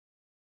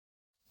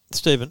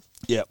Stephen,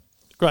 Yep.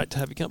 great to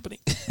have your company.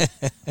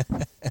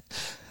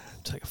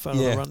 Take a photo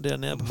of the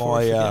rundown now before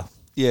I forget.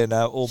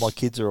 All my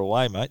kids are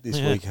away, mate,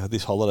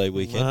 this holiday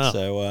weekend. Wow.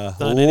 So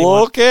Don't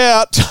look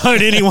out.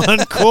 Don't anyone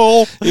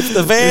call. If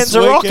the vans this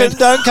are rocking, weekend.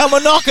 don't come a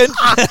knocking.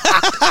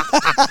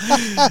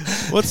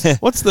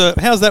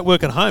 How's that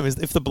work at home?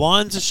 If the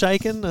blinds are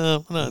shaking?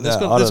 There's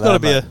got to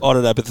be a... I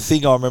don't know, but the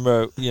thing I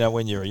remember,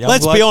 when you're a young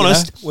Let's bloke, be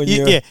honest.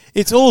 it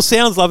It all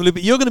sounds lovely,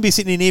 but you're going to be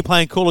sitting in here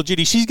playing Call of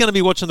Duty. She's going to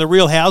be watching The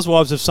Real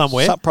Housewives of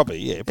somewhere.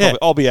 Probably.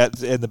 I'll be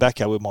out in the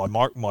backyard with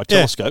my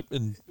telescope,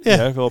 and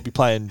I'll be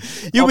playing.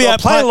 You'll be out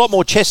playing a lot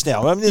more chess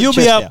now. You'll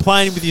be out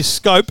playing with your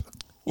scope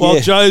while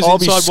Joe's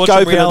inside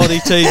watching reality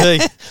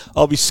TV.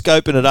 I'll be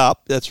scoping it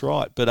up. That's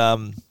right. But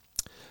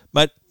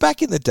mate,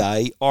 back in the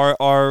day,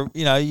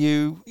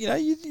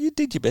 you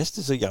did your best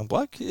as a young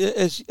bloke,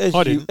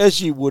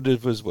 as you would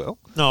have as well.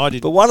 No, I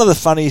didn't. But one of the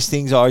funniest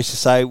things we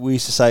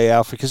used to say,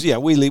 Alfred, because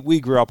we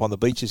grew up on the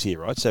beaches here,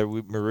 right? So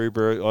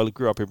Maroubra, I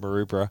grew up in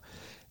Maroubra.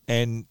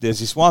 And there's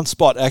this one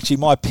spot. Actually,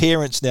 my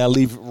parents now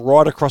live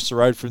right across the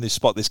road from this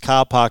spot, this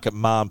car park at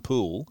Marn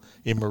Pool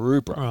in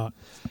Maroubra. Right.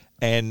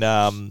 And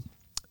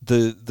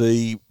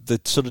the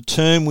sort of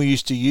term we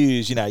used to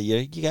use, you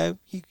go,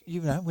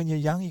 when you're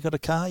young, you got a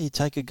car, you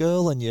take a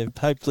girl, and you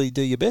hopefully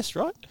do your best,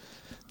 right?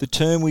 The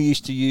term we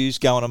used to use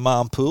going to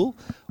Marn Pool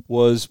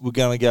was, we're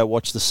going to go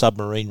watch the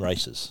submarine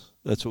races.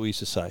 That's what we used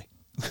to say.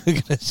 We're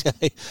going to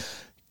say,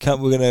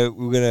 we're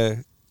going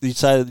to. You'd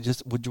say,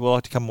 would you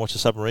like to come and watch the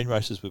submarine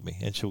races with me?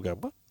 And she'll go,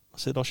 what? I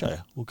said, I'll show you.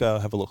 We'll go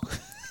have a look.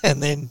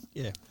 And then,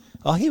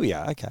 oh, here we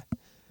are. Okay.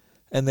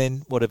 And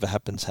then whatever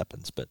happens.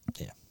 But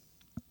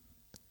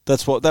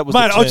that was.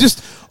 Mate,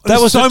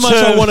 there's so much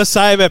I want to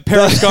say about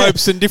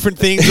periscopes and different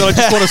things, and I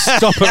just want to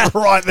stop it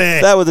right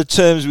there. That were the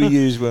terms we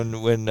used when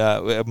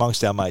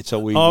amongst our mates.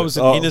 So I was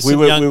an innocent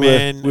young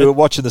man. We were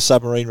watching the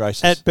submarine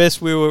races. At best,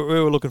 we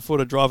were looking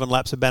forward to driving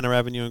laps of Banner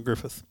Avenue and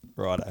Griffith.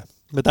 Righto.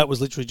 But that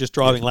was literally just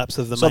driving laps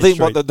of the main street.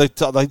 So I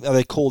think what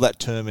they call that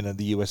term in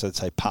the US, they'd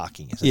say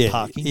parking. Is it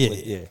parking?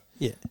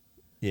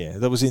 Yeah.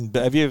 That was in.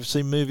 Have you ever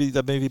seen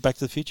the movie Back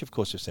to the Future? Of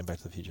course, you've seen Back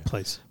to the Future.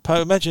 Please.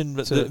 Imagine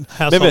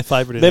household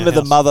favourite. Remember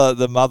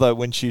the mother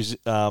when she's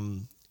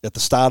at the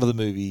start of the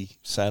movie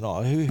saying,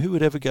 "Oh, who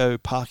would ever go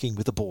parking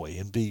with a boy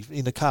and be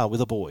in a car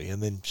with a boy?"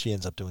 And then she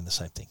ends up doing the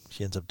same thing.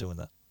 She ends up doing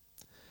that.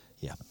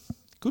 Yeah.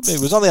 Good movie.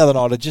 It was on the other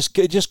night. It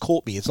just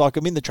caught me. It's like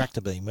I'm in the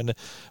tractor beam, and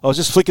I was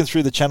just flicking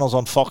through the channels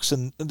on Fox,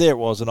 and there it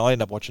was, and I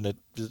ended up watching it.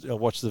 I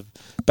watched the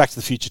Back to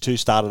the Future 2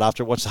 started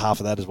after. I watched half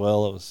of that as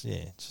well. It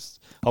was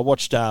I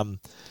watched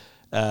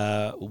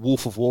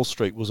Wolf of Wall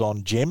Street was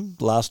on Gem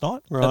last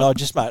night, and I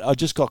just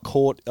got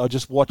caught. I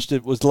just watched it.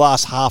 It was the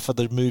last half of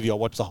the movie. I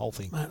watched the whole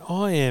thing. Mate,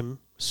 I am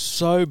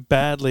so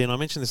badly, and I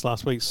mentioned this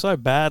last week, so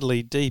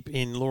badly deep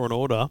in Law and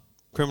Order,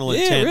 Criminal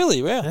Intent. Yeah,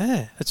 really. Wow.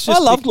 Yeah, I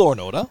loved Law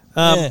and Order.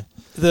 Where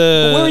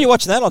are you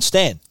watching that on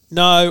Stan?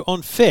 No,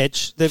 on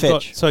Fetch. They've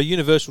got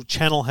Universal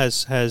Channel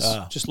has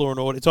just Law and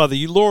Order. It's either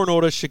Law and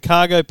Order,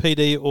 Chicago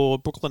PD, or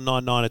Brooklyn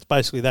Nine-Nine. It's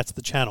basically that's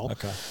the channel.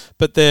 Okay.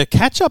 But the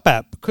catch-up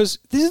app, because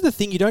this is the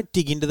thing, you don't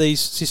dig into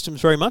these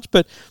systems very much,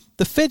 but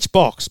the Fetch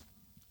box,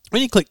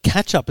 when you click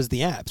catch-up as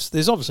the apps,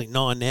 there's obviously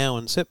 9 now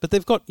and set, but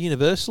they've got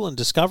Universal and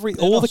Discovery,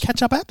 all the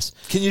catch-up apps.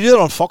 Can you do that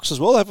on Fox as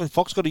well? Haven't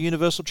Fox got a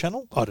Universal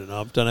channel? I don't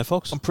know. I don't know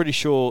Fox. I'm pretty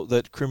sure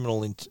that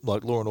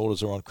like Law and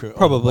Orders are on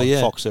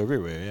Fox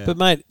everywhere. Yeah. But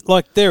mate,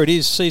 there it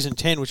is, season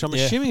 10, which I'm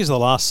assuming is the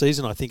last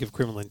season, I think, of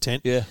Criminal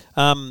Intent. Yeah.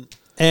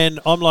 And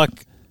I'm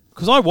like,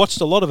 because I watched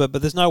a lot of it,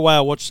 but there's no way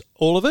I watched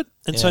all of it,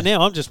 and so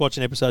now I'm just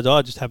watching episodes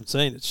I just haven't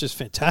seen. It's just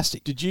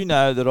fantastic. Did you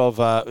know that of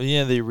one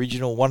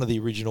of the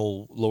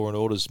original Law and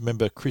Orders?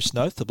 Remember Chris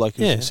Noth, the bloke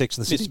who was in Sex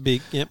and the City? It's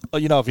big. Yep.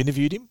 Oh, I've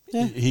interviewed him.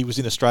 Yeah. He was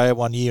in Australia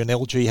one year, and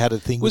LG had a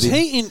thing. Was with him.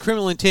 he in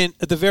Criminal Intent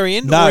at the very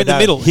end or in the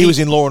middle? He was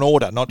in Law and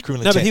Order, not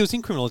Criminal Intent. No, but he was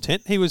in Criminal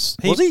Intent. Was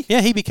he?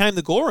 Yeah, he became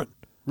the Goran.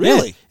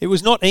 Really? Yeah. It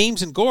was not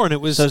Eames and Goran. It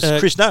was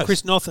Chris Noth.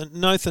 Chris Noth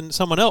and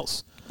someone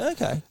else.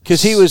 Okay,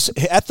 because he was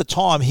at the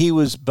time he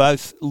was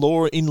both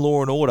Law and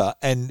Order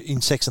and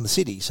in Sex and the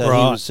City, so he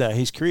was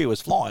his career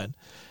was flying,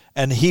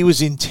 and he was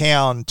in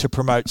town to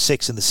promote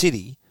Sex and the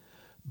City,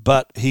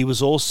 but he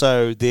was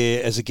also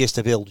there as a guest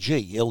of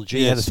LG.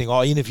 LG had a thing.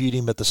 I interviewed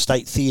him at the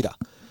State Theatre,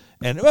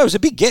 and it was a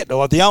big get.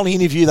 The only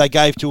interview they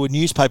gave to a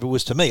newspaper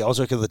was to me. I was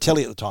working at the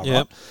telly at the time,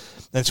 right?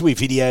 And so we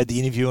videoed the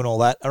interview and all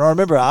that. And I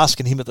remember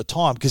asking him at the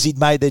time, because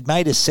they'd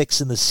made a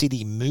Sex and the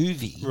City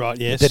movie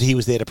that he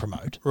was there to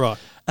promote. Right.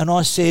 And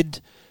I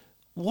said,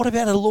 what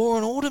about a Law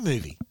and Order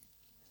movie?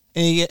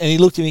 And he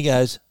looked at me and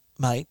goes,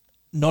 mate,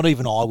 not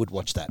even I would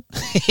watch that.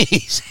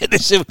 He said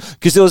this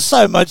because there was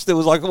so much. There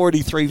was like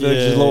already 3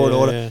 versions of Law and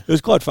Order. It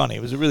was quite funny.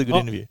 It was a really good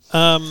interview.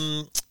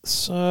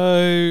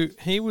 So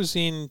he was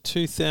in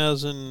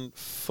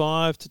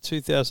 2005 to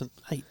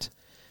 2008.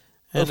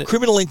 Of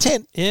Criminal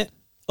Intent? Yeah.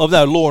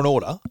 Law and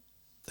Order.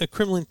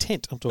 Criminal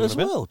Intent I'm talking about. As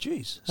well,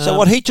 jeez.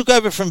 So he took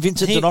over from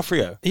Vincent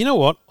D'Onofrio? You know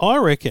what? I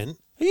reckon...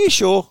 Are you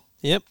sure?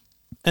 Yep.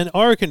 And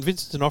I reckon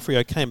Vincent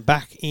D'Onofrio came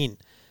back in.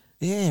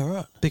 Yeah,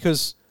 right.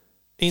 Because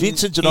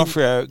Vincent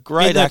D'Onofrio,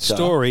 great in that actor.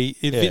 story,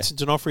 Vincent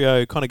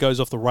D'Onofrio kind of goes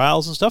off the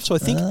rails and stuff. So I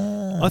think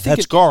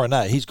that's Goran,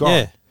 eh? He's Goran.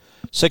 Yeah.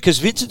 So, because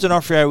Vincent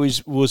D'Onofrio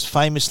was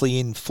famously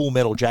in Full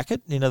Metal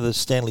Jacket, the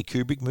Stanley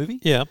Kubrick movie.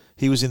 Yeah.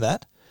 He was in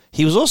that.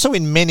 He was also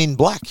in Men in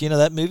Black,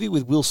 that movie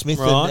with Will Smith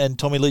and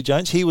Tommy Lee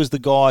Jones. He was the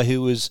guy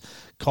who was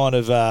kind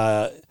of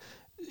the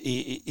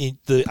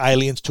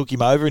aliens took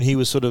him over, and he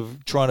was sort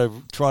of trying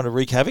to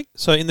wreak havoc.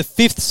 So in the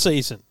 5th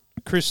season,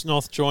 Chris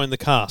Noth joined the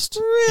cast.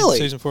 Really?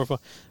 In season 4 or 5.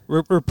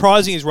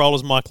 Reprising his role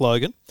as Mike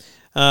Logan.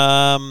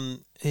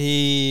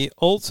 He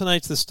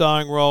alternates the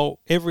starring role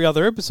every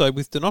other episode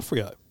with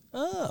D'Onofrio.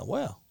 Oh,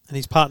 wow. And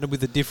he's partnered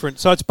with a different...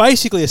 So it's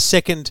basically a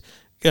second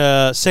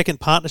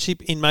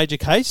partnership in Major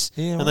Case,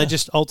 and they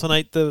just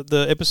alternate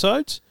the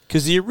episodes.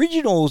 Because the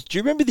originals... Do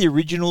you remember the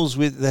originals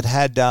that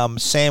had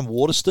Sam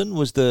Waterston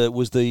was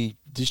the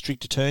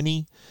district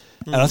attorney?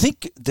 And I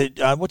think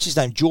that what's his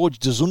name? George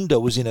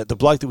Dzunda was in it, the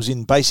bloke that was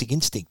in Basic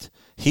Instinct.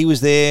 He was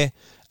there.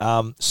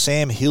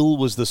 Sam Hill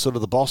was the sort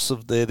of the boss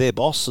of their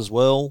boss as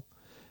well.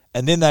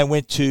 And then they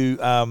went to,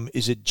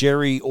 is it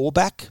Jerry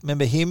Orbach?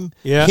 Remember him?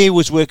 Yeah. He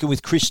was working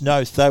with Chris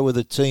Noth. They were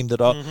the team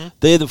that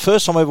they're the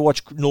first time I ever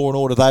watched Law and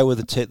Order. They were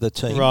the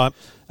team. Right.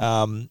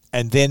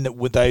 And then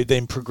they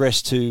then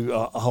progressed to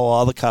a whole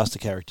other cast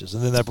of characters.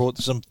 And then they brought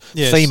some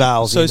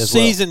females in as well. So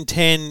season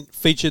 10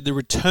 featured the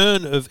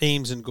return of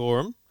Eames and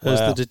Gorham as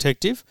the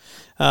detectives,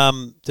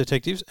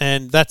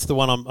 and that's the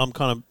one I'm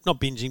kind of not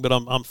binging, but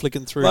I'm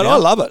flicking through. But now. I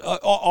love it.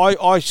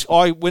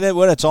 I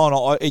when it's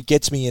on, it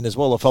gets me in as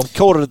well. If I'm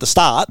caught it at the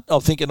start,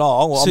 I'm thinking,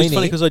 It's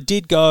funny because I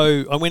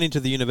went into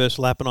the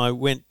Universal app and I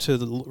went to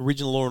the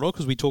original Law and Order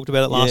because we talked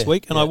about it last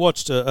week, and I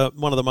watched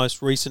one of the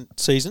most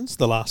recent seasons,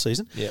 the last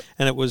season,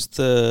 and it was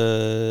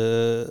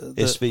the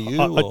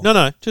SVU.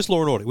 No, just Law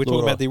and Order. We're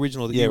talking about the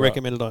original that you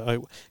recommended.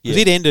 Because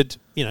it ended,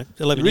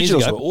 11 years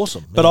ago. Were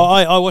awesome, but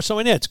I watched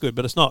something. Yeah, it's good,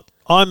 but it's not.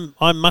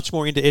 I'm much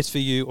more into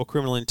SVU or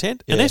Criminal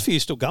Intent, and SVU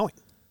is still going.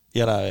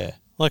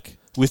 Like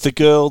with the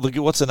girl,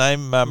 what's her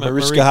name,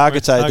 Mariska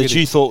Hargitay, that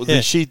you thought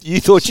you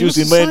thought she was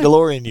in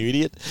Mandalorian, you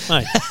idiot.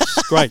 Mate,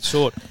 great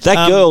short.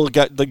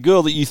 That the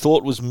girl that you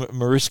thought was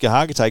Mariska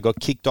Hargitay got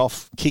kicked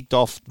off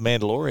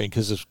Mandalorian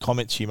because of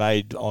comments she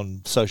made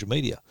on social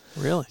media.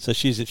 Really? So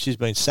she's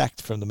been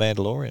sacked from the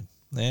Mandalorian.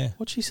 Yeah.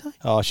 What'd she say?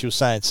 Oh, she was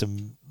saying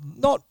some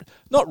not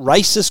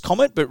racist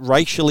comment, but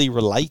racially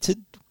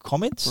related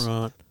comments.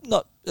 Right.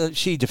 Not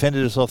she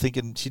defended herself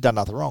thinking she'd done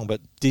nothing wrong,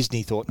 but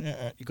Disney thought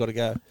you got to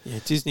go. Yeah,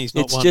 Disney's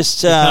not it's one.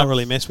 Just you can't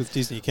really mess with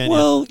Disney, can you?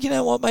 Well, you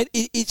know what, mate?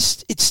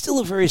 It's still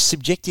a very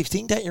subjective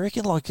thing, don't you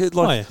reckon? Like it's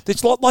like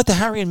the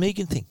Harry and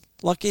Meghan thing.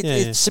 Like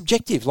it's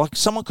subjective. Like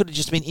someone could have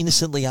just been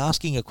innocently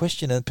asking a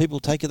question, and people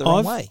take it the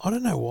wrong way. I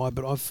don't know why,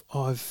 but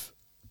I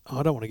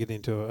don't want to get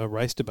into a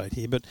race debate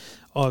here, but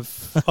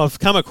I've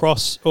come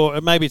across, or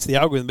maybe it's the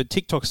algorithm, but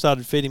TikTok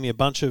started feeding me a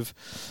bunch of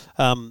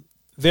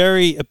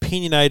very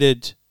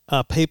opinionated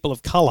people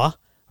of colour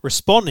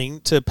responding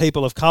to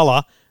people of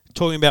colour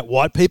talking about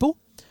white people.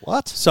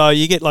 What? So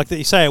you get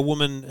you say a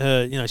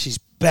woman, she's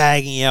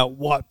bagging out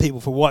white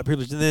people for white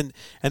privilege, and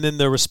then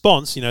the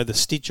response, the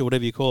stitch or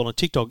whatever you call it on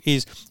TikTok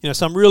is,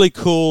 some really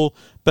cool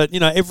but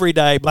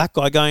everyday black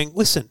guy going,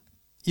 listen,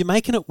 you're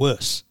making it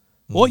worse.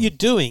 What you're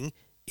doing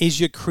is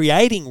you're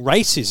creating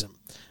racism.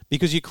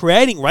 Because you're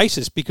creating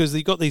racists because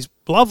you've got these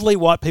lovely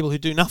white people who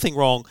do nothing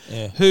wrong,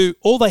 who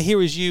all they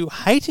hear is you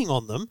hating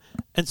on them,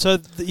 and so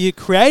you're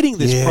creating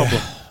this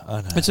problem.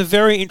 I know. It's a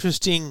very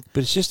interesting...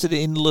 But it's just an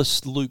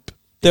endless loop.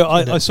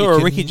 I saw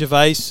a Ricky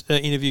Gervais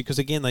interview because,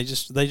 again, they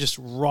just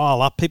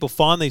rile up. People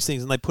find these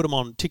things and they put them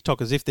on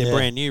TikTok as if they're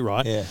brand new,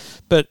 right? Yeah.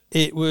 But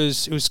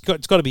it's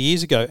got to be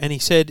years ago, and he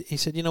said,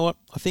 you know what?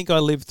 I think I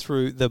lived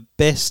through the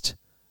best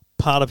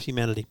part of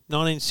humanity,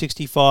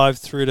 1965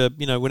 through to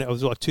when it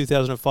was like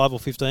 2005 or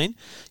 15.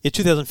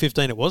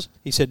 2015 it was.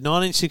 He said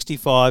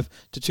 1965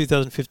 to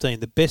 2015,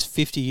 the best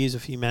 50 years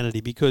of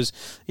humanity, because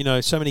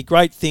so many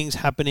great things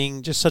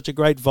happening, just such a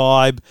great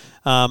vibe,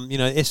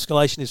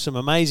 escalation of some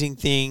amazing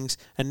things,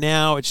 and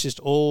now it's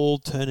just all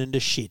turned into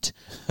shit.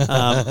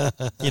 I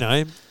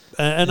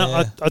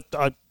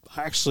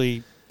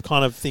actually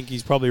kind of think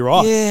he's probably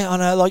right. Yeah, I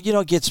know.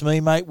 It gets me,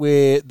 mate,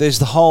 where there's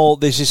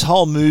this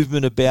whole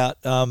movement about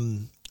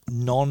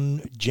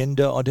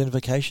non-gender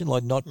identification,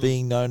 like not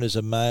being known as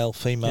a male,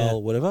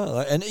 female,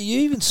 whatever. And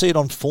you even see it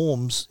on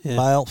forms,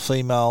 male,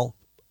 female,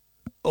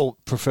 or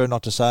prefer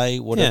not to say,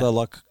 whatever.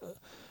 Look,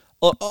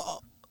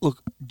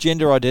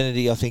 gender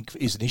identity, I think,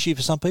 is an issue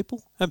for some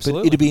people.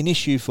 Absolutely. But it'd be an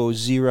issue for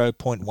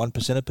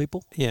 0.1% of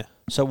people. Yeah.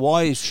 So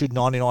why should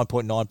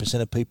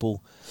 99.9% of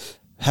people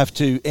have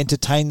to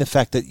entertain the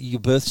fact that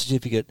your birth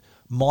certificate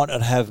might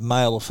not have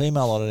male or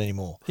female on it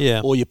anymore?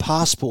 Yeah. Or your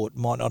passport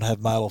might not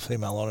have male or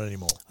female on it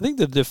anymore. I think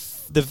the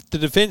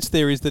defence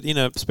there is that,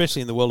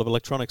 especially in the world of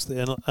electronics,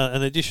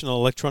 an additional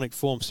electronic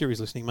form, Siri's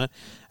listening, mate,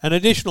 an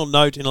additional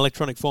note in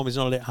electronic form is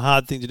not a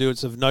hard thing to do.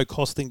 It's a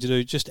no-cost thing to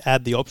do. Just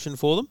add the option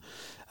for them.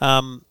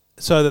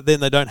 so that then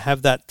they don't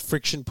have that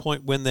friction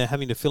point when they're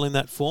having to fill in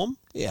that form.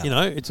 Yeah. You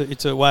know,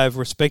 it's a way of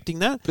respecting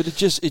that. But it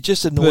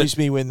just annoys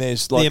me when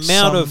there's like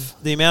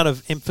the amount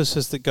of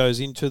emphasis that goes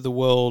into the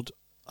world,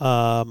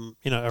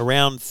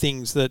 around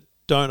things that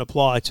don't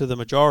apply to the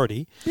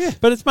majority. Yeah.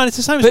 But it's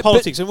the same as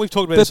politics, and we've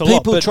talked about this a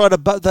lot.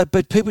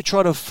 But people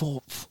try to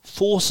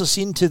force us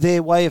into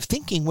their way of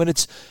thinking when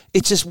it's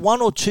just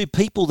one or two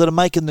people that are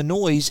making the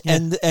noise,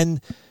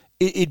 and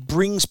it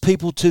brings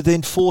people to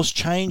then force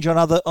change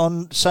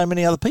on so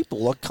many other people.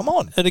 Like, come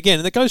on. And again,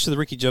 and it goes to the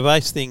Ricky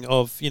Gervais thing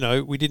of,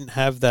 we didn't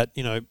have that,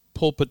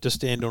 pulpit to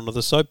stand on or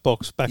the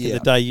soapbox back in the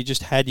day. You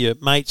just had your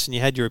mates and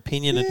you had your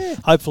opinion, and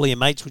hopefully your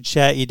mates would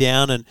shout you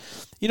down. And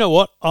you know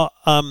what?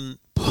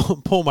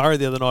 Paul Murray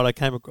the other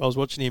night, I was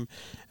watching him,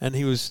 and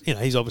he was,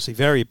 he's obviously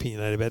very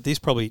opinionated about this,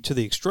 probably to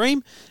the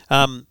extreme.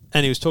 And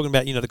he was talking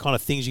about, the kind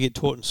of things you get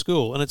taught in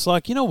school. And it's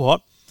like, you know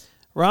what?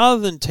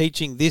 Rather than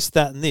teaching this,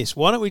 that, and this,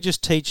 why don't we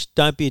just teach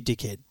don't be a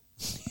dickhead?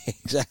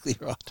 Exactly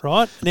right.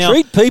 Right? Now,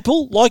 treat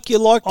people like you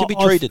like to be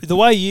treated. The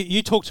way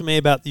you talk to me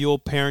about your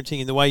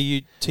parenting and the way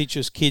you teach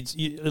us kids,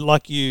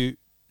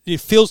 it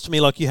feels to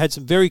me like you had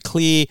some very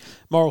clear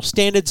moral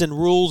standards and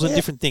rules and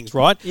different things,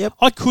 right? Yep.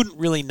 I couldn't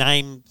really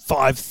name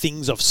 5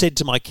 things I've said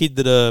to my kid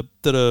that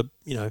are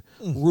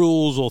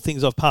rules or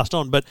things I've passed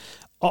on, but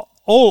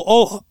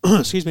all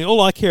excuse me,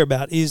 all I care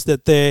about is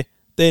that they're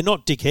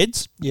not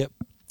dickheads. Yep.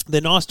 They're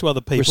nice to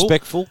other people.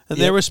 Respectful. And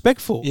they're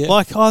respectful. Yep.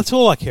 Like, that's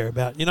all I care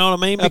about. You know what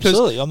I mean? Because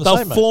absolutely. I'm the they'll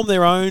same, mate. form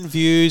their own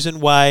views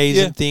and ways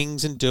and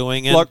things and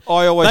doing. And like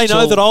I always they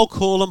know that I'll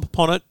call them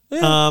upon it.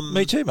 Yeah,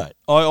 me too, mate.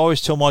 I always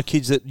tell my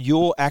kids that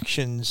your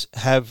actions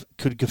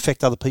could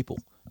affect other people.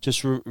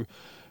 Just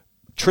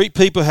treat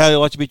people how you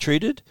like to be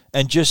treated,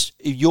 and just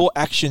your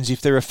actions,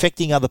 if they're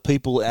affecting other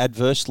people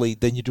adversely,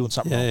 then you're doing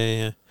something wrong.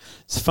 Yeah.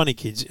 It's funny,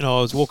 kids. I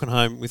was walking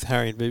home with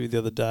Harry and Vivi the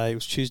other day. It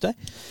was Tuesday.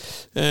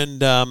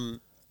 And...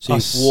 So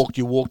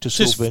you walked to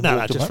school, then?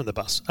 No, just from the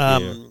bus.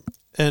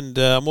 And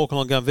I'm walking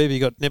along going, Vivi,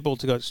 you got netball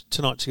to go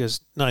tonight? She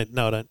goes, no, I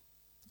don't.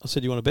 I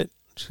said, you want to bet?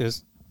 She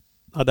goes,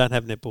 I don't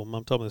have netball.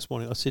 Mum told me this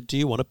morning. I said, do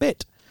you want to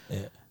bet?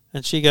 Yeah.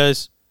 And she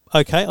goes,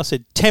 okay. I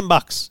said,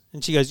 $10.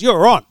 And she goes, you're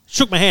right.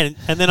 Shook my hand.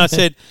 And then I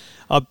said,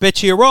 I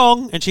bet you're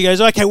wrong. And she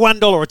goes, okay,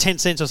 $1 or 10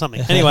 cents or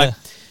something. Anyway,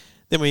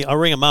 then I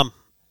ring her mum.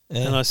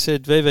 Yeah. And I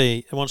said,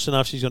 Vivi wants to know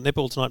if she's got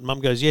netball tonight. And Mum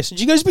goes, yes. And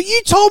she goes, but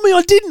you told me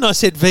I didn't. I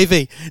said,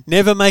 Vivi,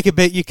 never make a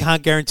bet you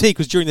can't guarantee,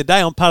 because during the day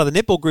I'm part of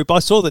the netball group. I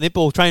saw the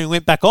netball training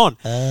went back on.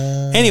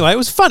 Anyway, it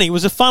was funny. It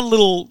was a fun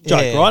little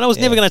joke, right? I was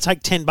never going to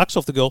take $10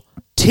 off the girl.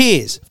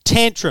 Tears,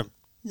 tantrum,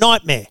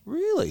 nightmare.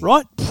 Really?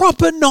 Right?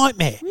 Proper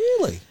nightmare.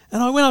 Really?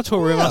 And I went up to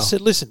her room and I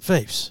said, listen,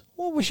 Vives.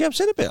 What was she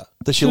upset about?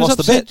 That she was lost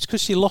the bet?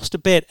 Because she lost a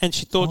bet and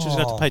she thought she was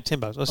going to have to pay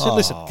 $10. I said,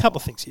 listen, a couple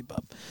of things here,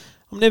 bub.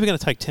 I'm never going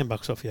to take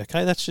 $10 off you,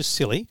 okay? That's just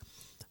silly.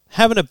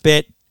 Having a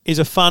bet is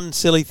a fun,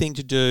 silly thing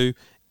to do.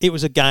 It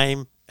was a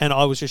game, and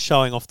I was just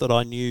showing off that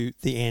I knew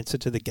the answer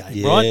to the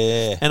game,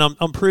 right? And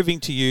I'm proving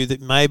to you that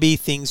maybe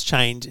things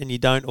change and you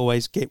don't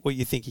always get what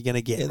you think you're going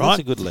to get, right? That's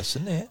a good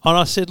lesson, yeah. And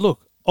I said,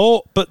 look,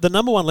 but the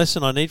number one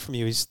lesson I need from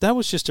you is that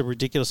was just a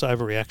ridiculous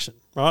overreaction,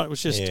 right? It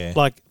was just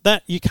like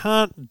that. You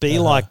can't be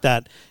like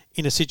that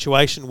in a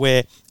situation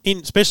where,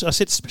 especially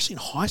in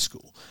high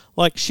school,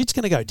 like shit's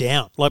going to go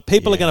down. Like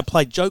people are going to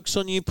play jokes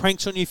on you,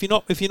 pranks on you. If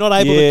you're not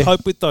able to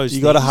cope with those,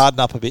 you got to harden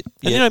up a bit.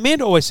 And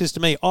Amanda always says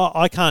to me,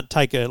 I can't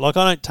take it. Like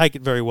I don't take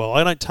it very well.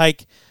 I don't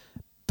take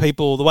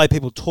people the way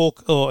people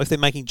talk, or if they're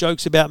making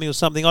jokes about me or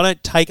something.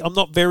 I'm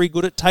not very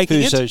good at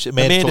taking it. So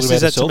Amanda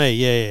says that to me.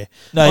 Yeah.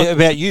 No,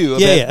 about you.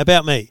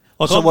 About me.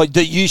 Like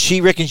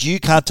she reckons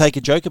you can't take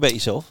a joke about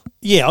yourself.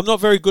 Yeah, I'm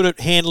not very good at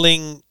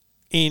handling.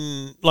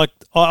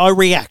 I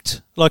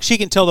react. Like she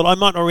can tell that I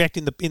might not react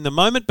in the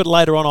moment, but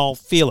later on I'll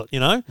feel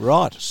it.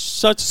 Right.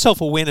 So it's a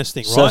self-awareness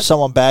thing, right? So if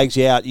someone bags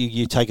you out,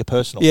 you take it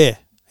personal. Yeah,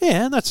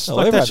 and that's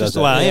just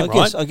the way I am,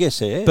 right? I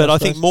guess, yeah. But I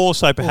think more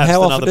so perhaps than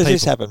other people. How often does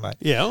this happen, mate?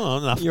 Yeah, well,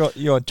 enough.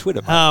 You're on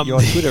Twitter, mate. You're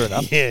on Twitter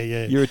enough.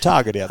 Yeah. You're a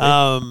target out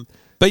there.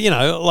 But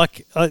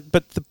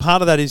but the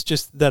part of that is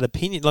just that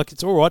opinion. Like,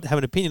 it's all right to have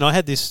an opinion. I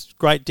had this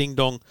great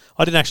ding-dong.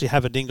 I didn't actually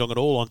have a ding-dong at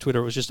all on Twitter.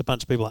 It was just a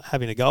bunch of people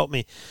having a go at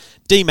me.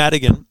 Dee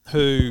Madigan,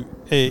 who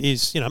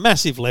is,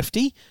 massive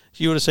lefty.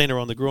 You would have seen her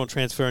on the Gruen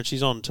transfer, and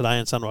she's on Today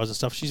and Sunrise and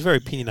stuff. She's very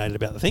opinionated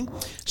about the thing.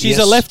 She's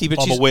a lefty, but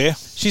I'm aware.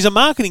 She's a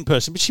marketing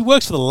person, but she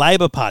works for the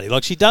Labor Party.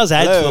 Like, she does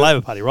ads for the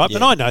Labor Party, right? Yeah.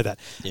 But I know that.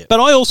 Yeah. But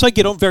I also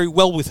get on very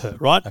well with her,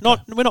 right?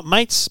 Okay. We're not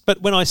mates,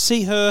 but when I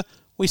see her,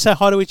 we say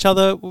hi to each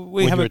other.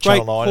 We have a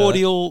great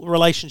cordial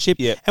relationship.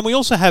 Yeah. And we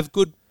also have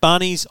good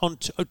bunnies on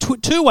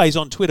two ways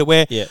on Twitter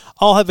where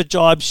I'll have a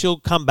jibe, she'll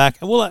come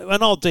back, and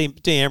I'll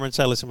DM her and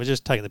say, listen, we're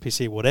just taking the piss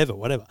here, whatever.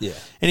 Yeah.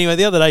 Anyway,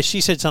 the other day she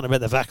said something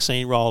about the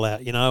vaccine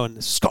rollout,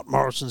 and Scott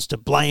Morrison's to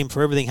blame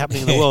for everything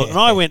happening in the world.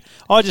 And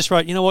I just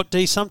wrote, you know what,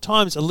 Dee,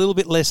 sometimes a little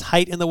bit less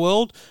hate in the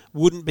world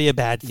wouldn't be a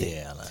bad thing.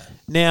 Yeah, I know.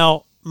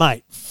 Now,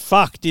 mate,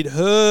 fuck, did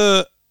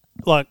her,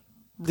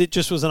 it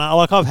just was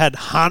like I've had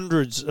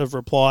hundreds of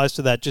replies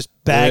to that, just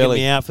bagging Really?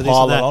 me out for this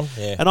Pile and it that. on?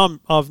 Yeah. And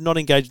I've not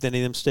engaged with any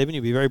of them, Stephen.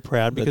 You'll be very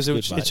proud because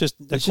That's good, mate. it's just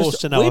a It's course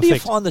just- to no where do you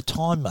effect. find the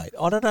time, mate?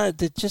 I don't know.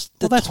 Just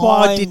the Well, that's time.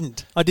 why I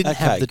didn't. I didn't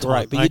Okay, have the time.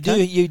 great. But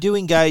okay? you do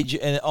engage,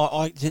 and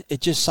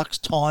it just sucks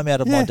time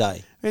out of my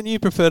day. And you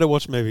prefer to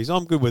watch movies.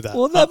 I'm good with that.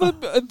 Well, no,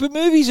 but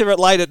movies are at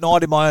late at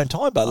night in my own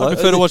time, but I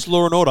prefer to watch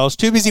Law and Order. I was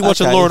too busy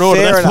watching Okay, Law and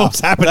Order. fair That's enough. what's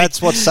happening.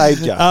 That's what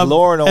saved you.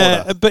 Law and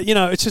Order. But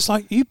it's just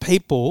like you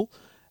people.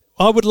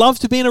 I would love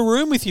to be in a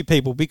room with you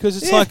people because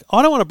it's like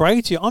I don't want to break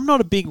it to you. I'm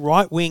not a big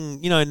right wing,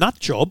 nut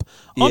job.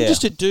 I'm Yeah.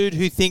 just a dude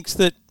who thinks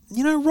that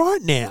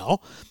right now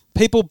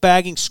people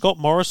bagging Scott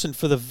Morrison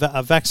for the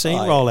vaccine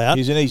rollout.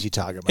 He's an easy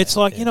target, mate. It's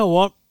like you know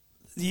what.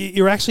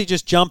 You're actually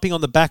just jumping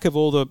on the back of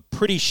all the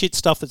pretty shit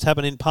stuff that's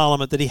happened in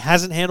Parliament that he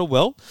hasn't handled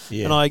well,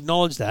 and I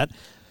acknowledge that.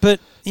 But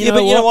you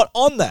know what?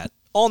 On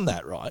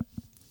that, right?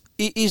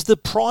 Is the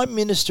Prime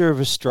Minister of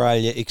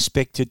Australia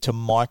expected to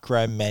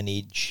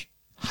micromanage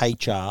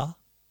HR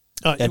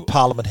and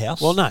Parliament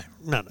House? Well, no.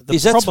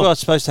 Is that what's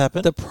supposed to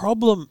happen? The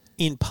problem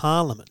in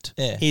Parliament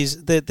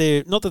is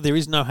that not that there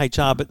is no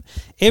HR, but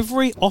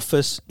every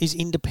office is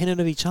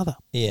independent of each other.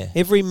 Yeah.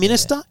 Every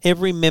minister,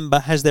 every member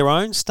has their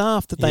own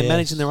staff that they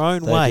manage in their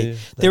own way.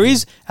 There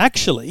is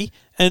actually,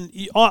 and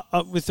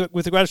with the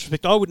greatest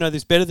respect, I would know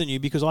this better than you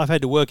because I've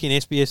had to work in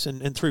SBS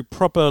and through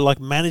proper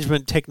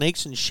management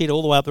techniques and shit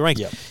all the way up the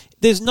ranks. Yep.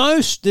 There's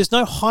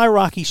no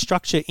hierarchy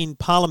structure in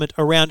Parliament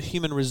around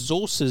human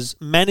resources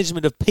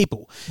management of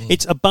people.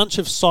 It's a bunch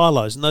of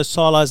silos, and those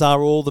silos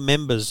are all the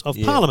members of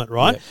Parliament,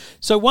 right? Yeah.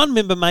 So one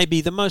member may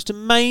be the most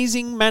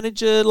amazing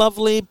manager,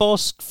 lovely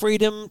boss,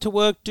 freedom to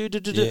work,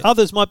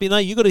 Others might be, no,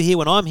 you got to hear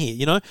when I'm here,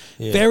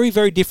 Yeah. Very,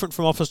 very different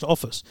from office to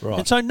office. Right.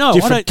 And so, no,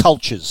 different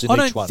cultures in I each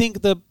don't one.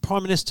 think the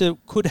Prime Minister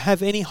could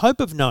have any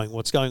hope of knowing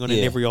what's going on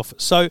in every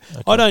office. So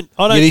I don't.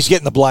 Yet he's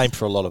getting the blame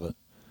for a lot of it.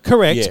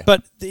 Correct, Yeah.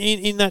 but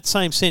in that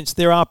same sense,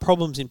 there are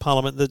problems in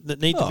Parliament that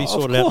need to be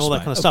sorted out and all that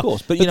kind of stuff.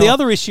 Course. But the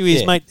other issue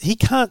is, mate, he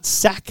can't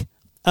sack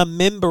a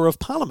member of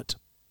Parliament,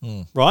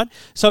 right?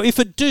 So if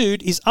a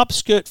dude is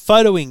upskirt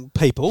photoing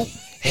people,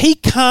 he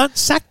can't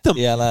sack them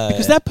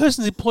because that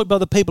person's employed by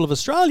the people of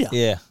Australia.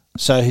 Yeah.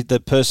 So the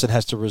person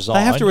has to resign.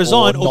 They have to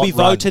resign or not be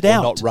voted run, out.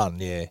 Or not run,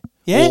 yeah.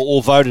 Yeah?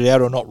 Or voted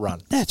out or not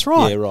run. That's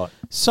right. Yeah, right.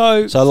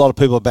 So a lot of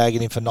people are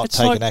bagging him for not it's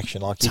taking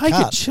action. Like, take he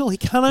can't. it chill. He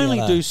can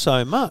only do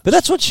so much. But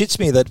that's what shits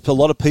me, that a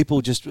lot of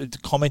people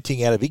just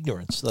commenting out of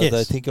ignorance.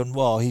 They're thinking,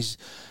 well,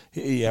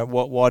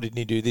 why didn't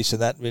he do this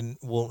and that?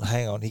 Well,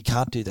 hang on, he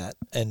can't do that.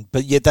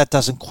 But yet that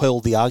doesn't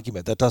quell the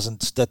argument. That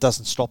doesn't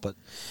stop it.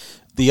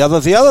 The other.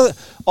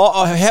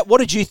 What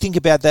did you think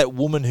about that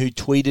woman who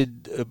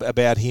tweeted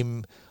about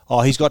him? Oh,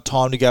 he's got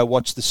time to go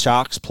watch the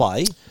Sharks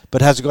play,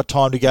 but hasn't got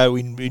time to go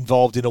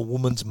involved in a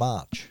women's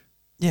march.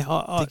 Yeah,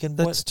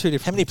 that's two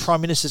different. How many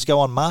prime ministers go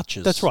on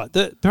marches? That's right.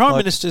 The prime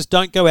ministers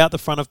don't go out the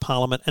front of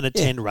Parliament and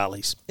attend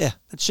rallies. Yeah,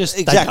 it's just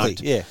exactly. They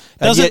don't. Yeah,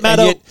 Doesn't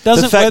matter.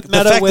 Doesn't matter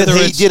the fact whether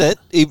that he did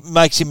it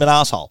makes him an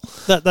asshole.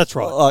 That's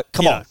right.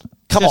 Come on.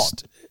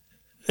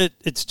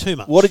 It's too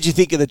much. What did you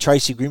think of the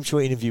Tracy Grimshaw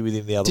interview with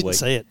him the other week? Didn't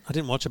see it. I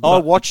didn't watch it. I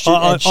watched it.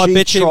 I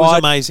bet you it was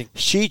amazing.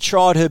 She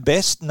tried her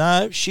best.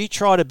 No, she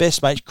tried her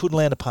best, mate. She couldn't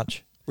land a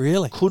punch.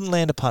 Really? Couldn't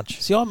land a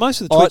punch. See, most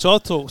of the tweets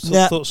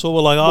I thought saw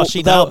were like,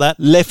 she nailed that.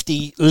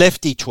 Lefty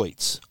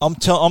tweets. I'm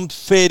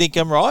fair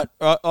dinkum, right?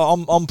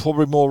 I'm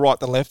probably more right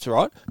than left,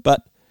 right?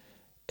 But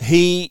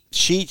she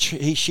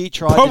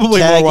tried probably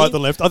to tag more right him.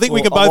 than left. I think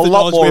we Well, can both I'm a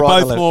lot acknowledge we're more right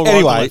both than more left. right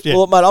Anyway, than left. Yeah.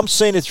 well, mate, I'm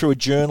seeing it through a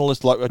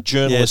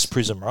journalist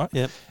prism, right?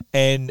 Yep.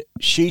 And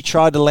she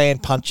tried to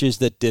land punches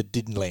that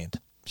didn't land.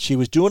 She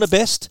was doing her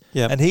best,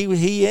 and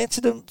he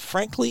answered him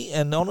frankly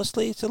and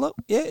honestly. He said, "Look,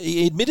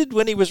 he admitted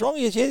when he was wrong.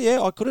 He said,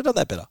 yeah, I could have done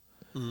that better."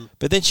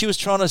 But then she was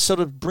trying to sort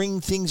of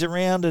bring things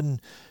around,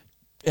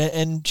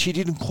 and she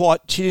didn't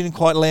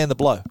quite land the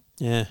blow.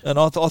 Yeah, and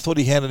I thought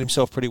he handled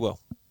himself pretty well,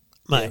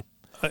 mate.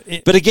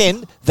 But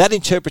again, that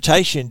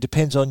interpretation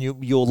depends on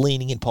your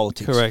leaning in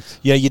politics. Correct.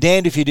 Yeah, you're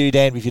damned if you do,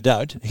 damned if you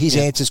don't. His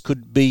answers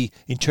could be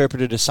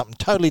interpreted as something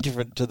totally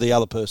different to the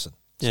other person.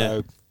 Yeah.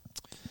 So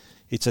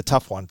it's a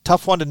tough one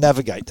to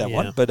navigate that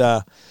one. But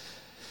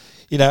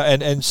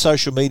and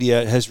social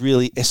media has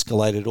really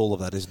escalated all of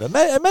that, isn't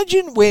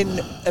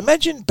it?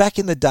 Imagine back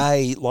in the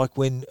day, like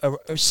when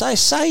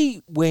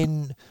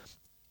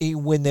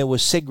when there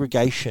was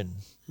segregation.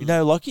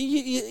 Like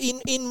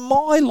in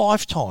my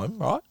lifetime,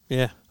 right?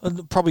 Yeah.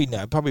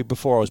 Probably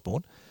before I was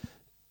born.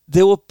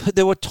 There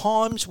were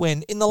times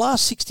when, in the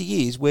last 60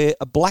 years, where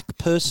a black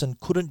person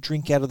couldn't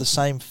drink out of the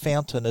same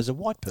fountain as a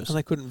white person, And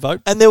they couldn't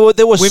vote. and there were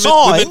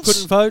signs. Women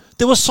couldn't vote.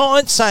 There were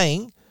signs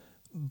saying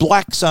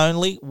blacks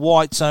only,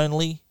 whites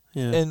only,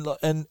 Yeah.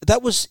 and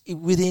that was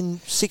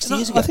within 60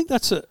 years ago. I think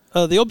that's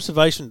the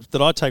observation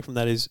that I take from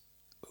that is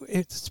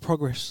it's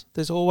progress.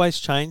 There's always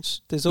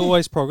change. There's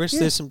always progress.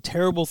 There's some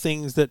terrible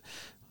things that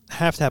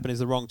have to happen is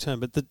the wrong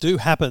term, but that do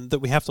happen that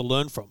we have to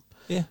learn from.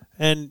 Yeah.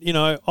 And,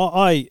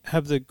 I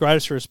have the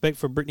greatest respect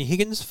for Brittany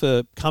Higgins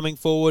for coming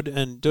forward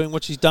and doing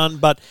what she's done.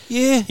 But,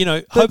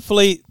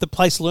 hopefully the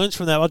place learns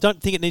from that. I don't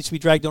think it needs to be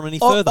dragged on any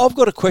further. I've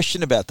got a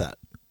question about that.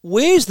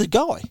 where's the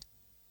guy?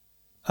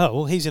 Oh,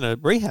 well, he's in a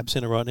rehab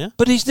centre right now.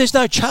 But there's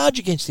no charge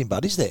against him,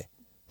 bud, is there?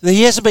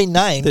 He hasn't been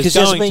named There's because he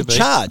hasn't going been to be.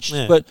 charged.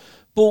 Yeah. But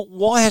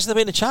why hasn't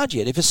there been a charge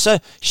yet? If it's so,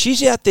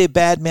 she's out there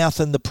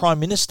bad-mouthing the Prime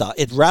Minister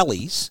at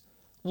rallies.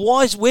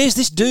 Where's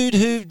this dude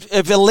who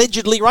have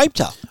allegedly raped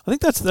her? I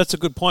think that's a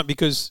good point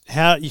because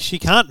she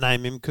can't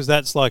name him because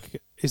that's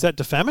like, is that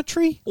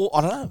defamatory? Well,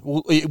 I don't know.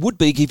 Well, it would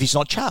be if he's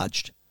not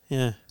charged.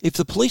 Yeah. If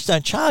the police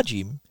don't charge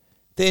him,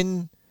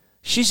 then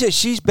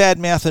she's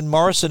bad-mouthing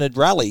Morrison at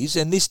rallies,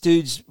 and this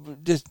dude's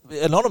just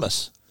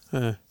anonymous.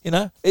 Yeah. You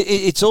know,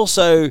 it's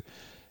also.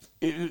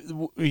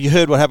 You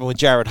heard what happened with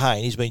Jared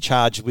Hayne. He's been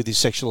charged with his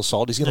sexual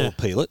assault. He's going to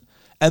appeal it,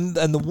 and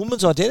the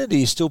woman's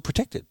identity is still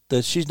protected.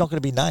 That she's not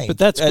going to be named. But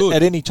that's good.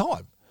 At any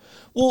time.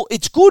 Well,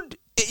 it's good.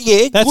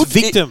 Yeah, That's good,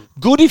 victim.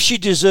 Good if she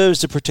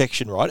deserves the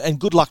protection, right? And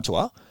good luck to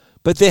her.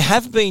 But there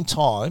have been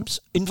times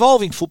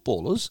involving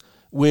footballers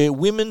where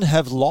women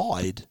have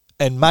lied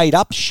and made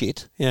up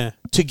shit Yeah.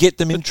 to get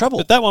them in trouble.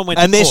 But that one went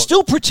to and they're court.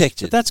 still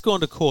protected. But that's gone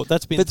to court.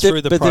 That's been But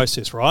through the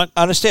process, right?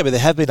 I understand, but there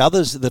have been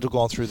others that have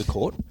gone through the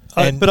court,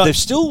 Oh, and but they've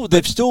still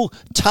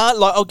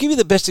like I'll give you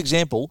the best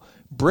example.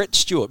 Brett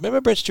Stewart.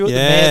 Remember Brett Stewart,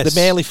 Yes. the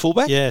Manly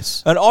fullback?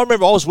 Yes. And I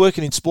remember I was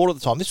working in sport at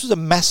the time. This was a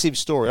massive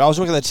story. I was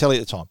working at the telly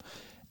at the time,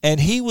 and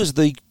he was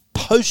the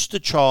poster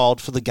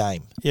child for the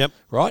game. Yep.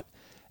 Right,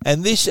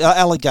 and this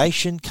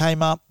allegation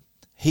came up.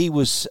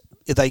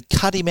 They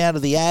cut him out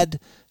of the ad,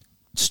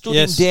 stood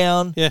Yes. him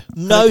down, Yeah.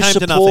 no And it came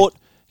to support,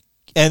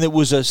 and it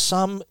was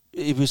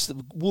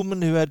the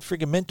woman who had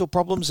friggin' mental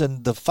problems,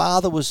 and the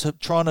father was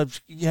trying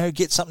to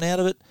get something out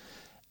of it,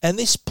 and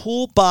this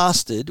poor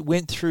bastard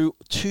went through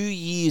 2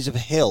 years of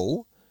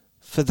hell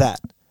for that.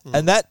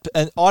 And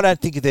I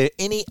don't think there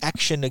any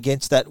action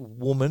against that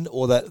woman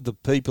or the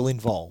people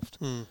involved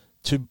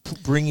to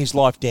bring his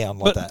life down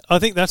like that. I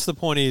think that's the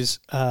point. Is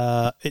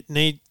it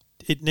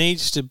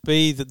needs to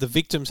be that the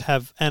victims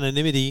have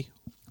anonymity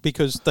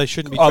because they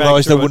shouldn't be dragged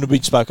Otherwise, they through wouldn't have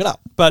been spoken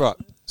up. But right.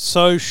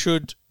 so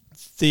should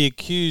the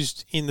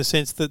accused, in the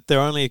sense that they're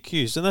only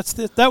accused, and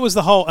that was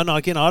the whole. And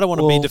again, I don't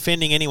want to be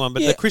defending anyone,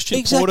 but the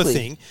Christian Porter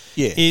thing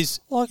is,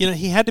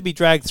 he had to be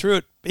dragged through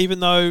it, even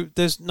though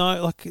there's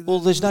no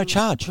there's no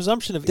charge,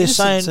 presumption of they're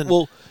innocence.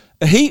 saying,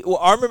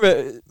 I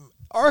remember.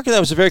 I reckon that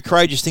was a very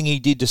courageous thing he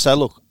did to say,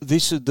 look,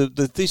 this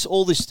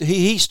is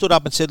He stood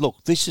up and said, look,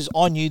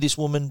 I knew this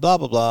woman, blah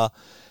blah blah,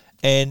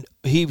 and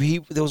he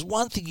there was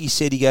one thing he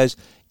said. He goes,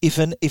 if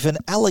an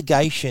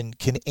allegation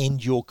can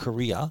end your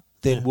career,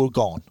 then we're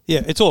gone.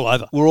 Yeah, it's all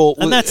over.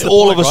 And that's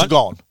all point, of us right? are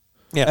gone.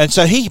 Yeah. And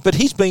so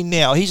he's been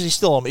now. He's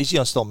still on. Is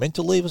he still on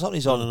mental leave or something?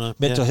 He's on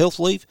mental health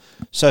leave.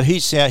 So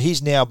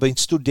he's now been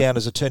stood down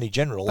as Attorney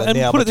General, and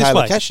now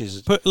Michaela Cash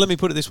is. Let me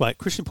put it this way: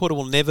 Christian Porter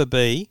will never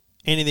be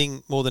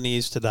anything more than he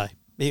is today.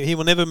 He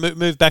will never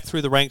move back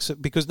through the ranks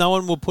because no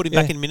one will put him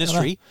back in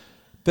ministry.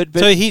 But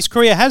so his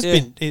career has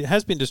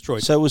been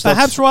destroyed. So it was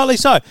perhaps rightly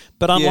so,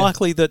 but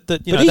unlikely that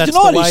But he that's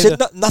denied the it. way He said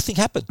nothing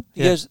happened.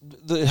 He goes,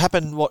 it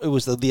happened. What it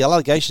was? The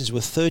allegations were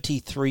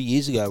 33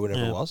 years ago,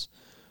 whatever it was.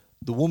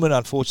 The woman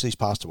unfortunately has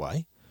passed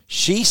away.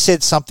 She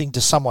said something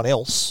to someone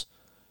else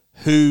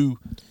who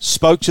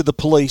spoke to the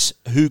police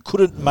who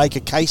couldn't make a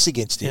case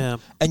against him,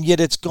 and yet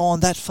it's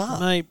gone that far.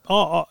 Mate,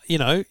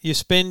 you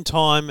spend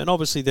time, and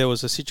obviously there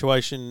was a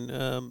situation,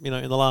 in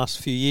the last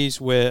few years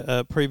where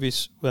a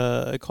previous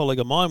colleague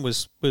of mine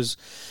was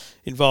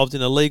involved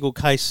in a legal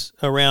case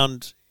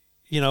around,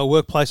 a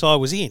workplace I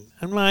was in,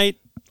 and mate,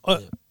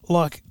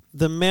 like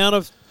the amount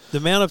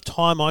of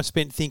time I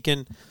spent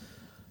thinking,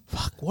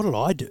 fuck, what did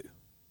I do?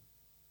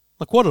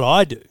 Like, what did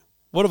I do?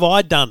 What have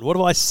I done? What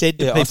have I said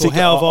to people? I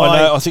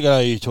think I know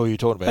you're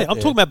talking about. Hey, I'm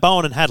talking about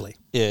Bowen and Hadley.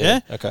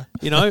 Yeah. Okay.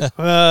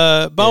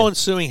 Bowen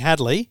suing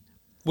Hadley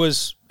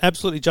was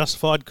absolutely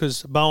justified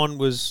because Bowen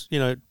was,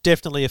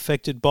 definitely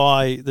affected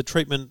by the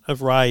treatment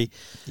of Ray.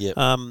 Yeah.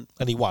 And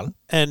he won.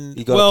 And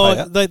you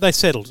got they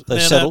settled.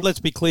 Settled. Let's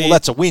be clear. Well,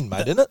 that's a win,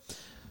 mate, isn't it?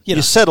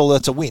 You settle.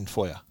 That's a win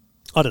for you.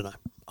 I don't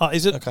know.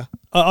 Is it? Okay.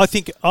 I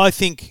think.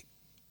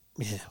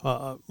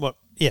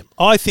 Yeah.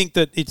 I think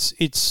that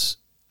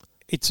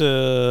it's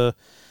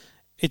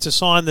a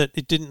sign that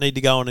it didn't need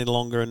to go on any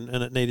longer, and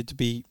it needed to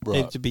be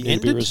ended. To be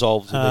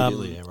resolved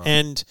immediately.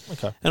 And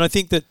I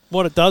think that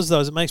what it does though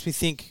is it makes me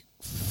think,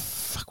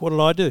 fuck, what did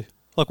I do?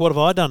 Like, what have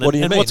I done? What do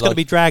you mean? What's going to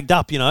be dragged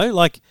up?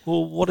 Well,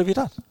 what have you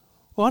done?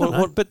 Well, I don't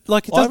know, but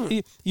like it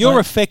doesn't, your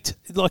effect,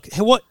 like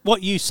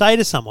what you say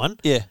to someone,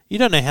 you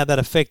don't know how that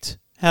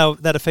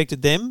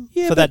affected them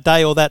for that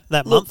day or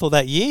that month or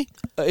that year.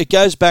 It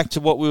goes back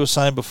to what we were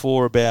saying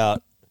before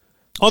about.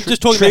 I'm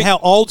just talking about how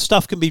old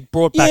stuff can be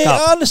brought back up.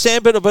 Yeah, I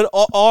understand, but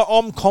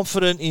I'm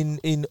confident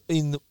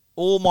in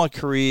all my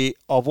career.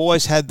 I've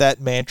always had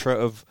that mantra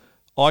of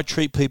I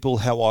treat people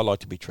how I like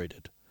to be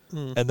treated,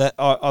 and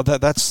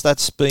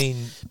that's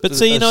been. But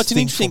see, it's an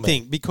interesting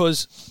thing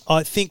because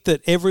I think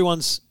that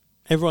everyone's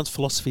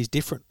philosophy is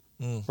different,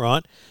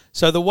 right?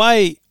 So the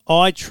way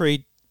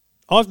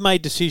I've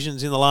made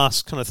decisions in the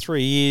last kind of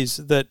 3 years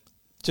that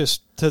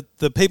just to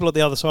the people at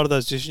the other side of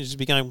those decisions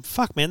be going,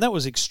 fuck, man, that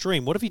was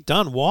extreme. What have you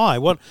done? Why?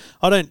 What?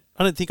 I don't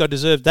think I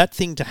deserved that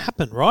thing to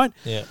happen, right?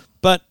 Yeah.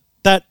 But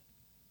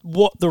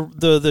what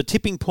the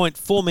tipping point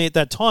for me at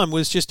that time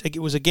was just it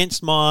was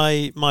against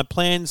my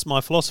plans,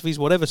 my philosophies,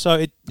 whatever. So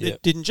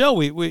it didn't gel.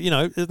 We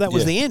that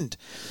was the end.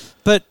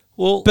 But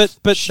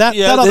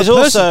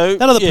that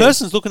other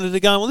person's looking at it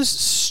going, well, this is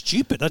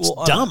stupid. That's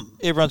dumb.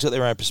 Everyone's got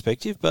their own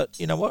perspective, but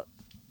you know what?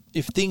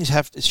 If things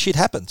shit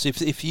happens.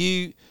 If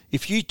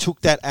you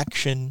took that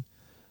action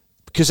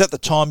because at the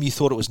time you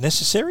thought it was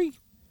necessary,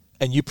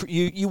 and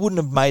you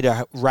wouldn't have made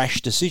a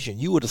rash decision,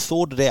 you would have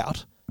thought it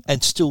out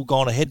and still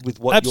gone ahead with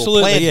what your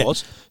plan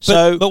was.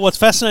 But what's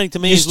fascinating to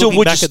me is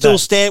looking back at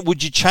that.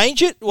 Would you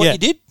change it? You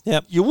did?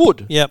 Yep. You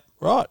would. Yep.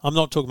 Right. I'm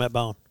not talking about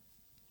Bowen.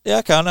 Yeah.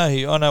 Okay. I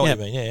know what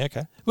you mean. Yeah.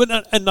 Okay. But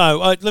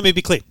let me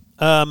be clear.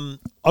 I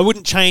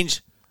wouldn't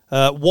change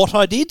what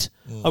I did.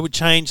 I would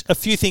change a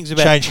few things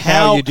about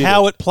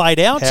how it played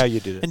out, how you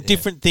did it, and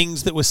different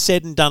things that were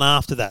said and done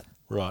after that.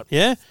 Right.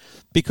 Yeah.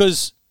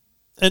 Because.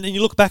 And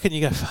you look back and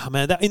you go, oh,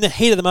 man, in the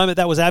heat of the moment,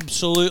 that was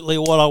absolutely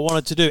what I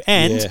wanted to do.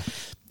 And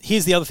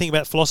here's the other thing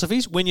about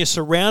philosophies. When you're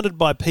surrounded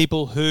by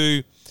people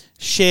who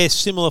share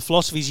similar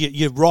philosophies,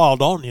 you're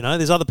riled on,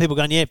 There's other people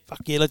going, yeah,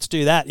 fuck yeah, let's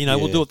do that.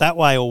 We'll do it that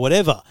way or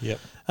whatever. Yep.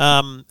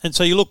 And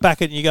so you look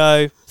back and you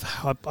go,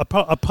 I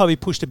probably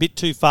pushed a bit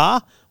too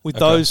far with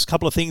those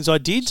couple of things I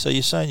did. So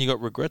you're saying you got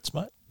regrets,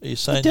 mate? Are you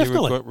saying you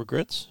got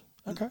regrets?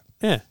 Okay.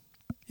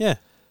 Yeah,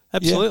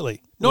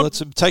 absolutely. Yeah. Well,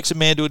 it takes a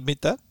man to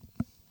admit that.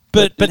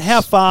 But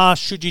how far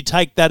should you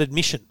take that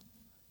admission?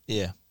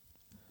 Yeah.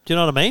 Do you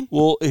know what I mean?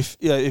 Well, if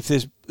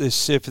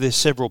there's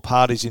several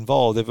parties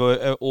involved,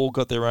 they've all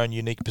got their own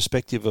unique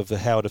perspective of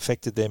how it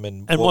affected them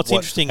and what's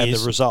interesting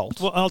is the result.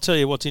 Well, I'll tell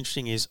you what's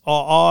interesting is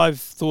I've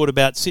thought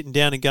about sitting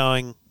down and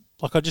going,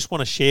 like, I just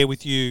want to share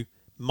with you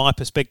my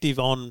perspective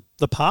on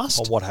the past.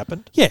 On what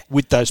happened? Yeah.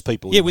 With those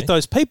people. Yeah, with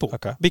those people.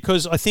 Okay.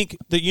 Because I think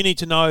that you need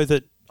to know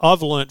that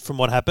I've learnt from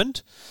what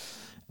happened.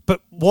 But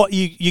what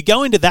you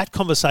go into that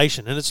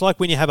conversation, and it's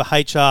like when you have a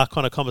HR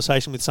kind of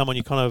conversation with someone,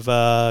 you kind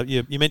of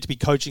you're meant to be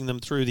coaching them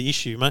through the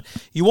issue, man.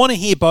 You want to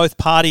hear both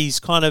parties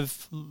kind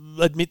of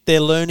admit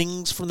their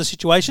learnings from the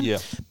situation. Yeah.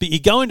 But you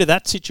go into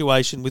that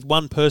situation with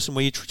one person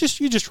where you're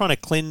just trying to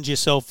cleanse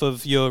yourself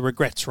of your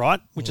regrets, right?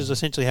 Which is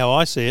essentially how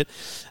I see it.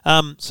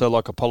 So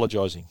like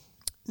apologising.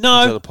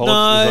 No, Is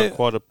that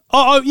quite a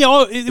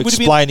it would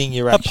explaining be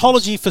your actions.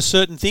 Apology for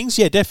certain things,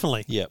 yeah,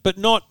 definitely. Yeah. But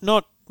not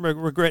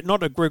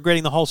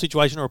regretting the whole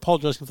situation or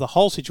apologising for the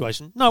whole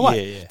situation. No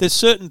way. Yeah. There's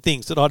certain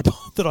things that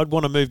I'd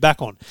want to move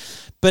back on.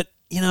 But,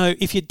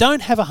 if you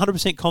don't have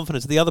 100%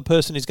 confidence the other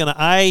person is going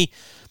to,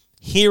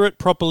 hear it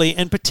properly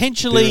and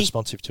potentially... Be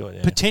responsive to it,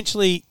 yeah.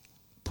 Potentially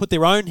put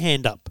their own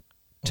hand up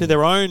to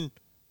their own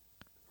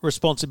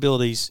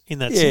responsibilities in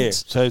that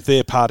sense. So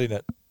their part in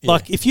it. Yeah.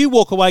 Like, if you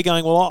walk away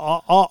going,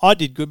 well, I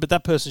did good, but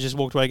that person just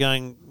walked away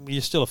going,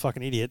 you're still a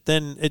fucking idiot,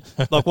 then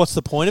what's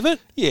the point of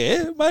it?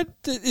 Yeah, mate.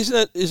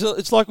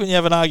 It's like when you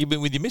have an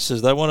argument with your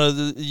missus.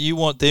 You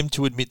want them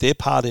to admit their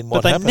part in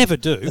what happened. But they never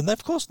do. And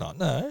of course not,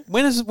 no.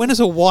 When has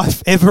a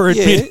wife ever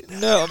admitted? Yeah,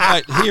 no,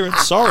 mate, hearing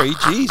sorry,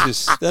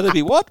 Jesus. That'd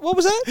be what? What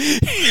was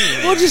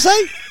that? What did you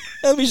say?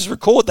 Let me just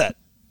record that.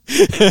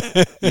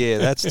 Yeah,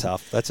 that's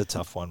tough. That's a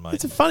tough one,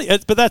 mate.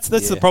 It's but that's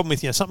the problem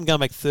with something going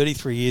back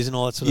 33 years and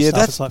all that sort of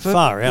stuff. It's like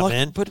far out,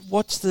 man. But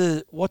what's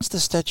the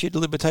statute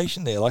of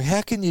limitation there? Like,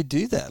 how can you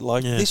do that?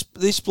 Like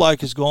this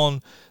bloke has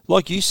gone,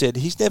 like you said,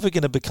 he's never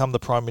going to become the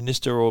Prime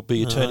Minister or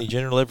be Attorney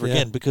General ever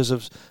again because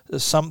of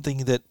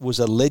something that was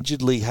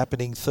allegedly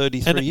happening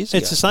 33 years ago.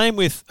 It's the same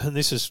with, and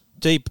this is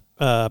deep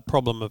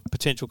problem of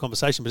potential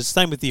conversation, but it's the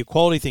same with the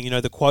equality thing,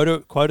 the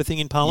quota thing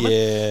in Parliament.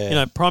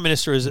 Yeah. Prime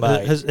Minister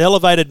has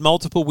elevated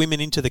multiple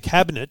women into the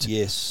cabinet.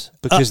 Yes,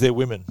 because they're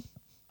women.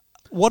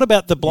 What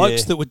about the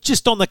blokes that were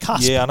just on the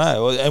cusp? Yeah, I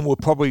know, and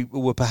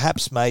were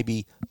perhaps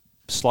maybe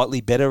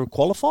slightly better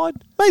qualified?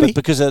 Maybe. But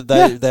because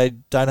they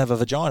don't have a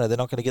vagina, they're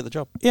not going to get the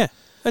job. Yeah.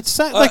 It's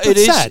sad.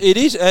 It's sad. It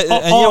is. And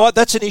you know what?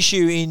 That's an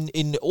issue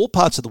in all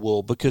parts of the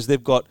world because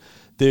they've got...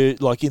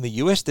 like in the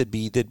US,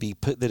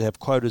 they'd have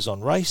quotas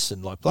on race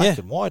and like black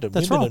and white and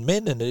women and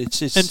men, and it's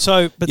just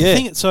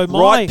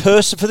right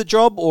person for the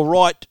job or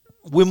right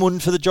women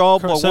for the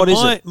job. Or what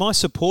is it? My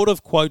support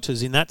of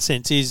quotas in that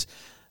sense is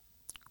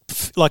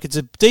like it's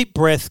a deep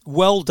breath.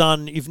 Well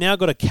done. You've now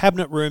got a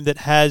cabinet room that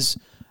has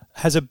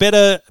a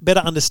better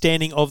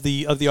understanding of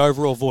the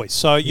overall voice.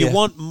 So you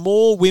want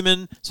more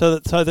women so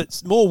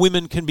that more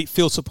women can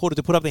feel supported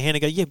to put up their hand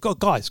and go, yeah, God,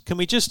 guys, can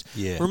we just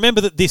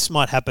remember that this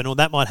might happen or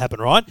that might happen,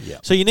 right? Yeah.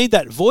 So you need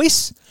that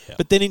voice,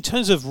 but then in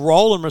terms of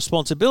role and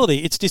responsibility,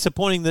 it's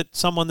disappointing that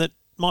someone that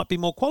might be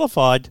more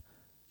qualified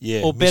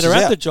or better misses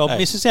at out. the job Hey,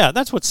 misses out.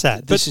 That's what's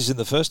sad. This isn't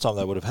the first time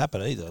that would have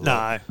happened either.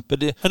 No.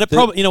 But And it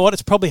probably, you know what?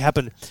 It's probably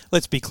happened.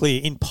 Let's be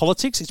clear. In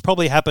politics, it's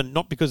probably happened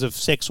not because of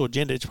sex or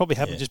gender. It's probably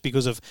happened just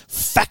because of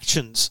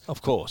factions.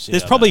 of course,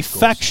 There's probably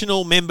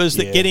factional members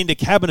that get into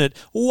cabinet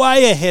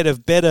way ahead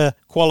of better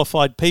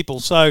qualified people.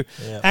 So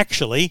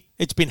actually,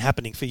 it's been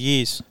happening for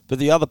years. But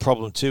the other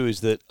problem too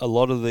is that a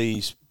lot of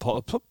these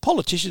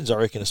politicians, I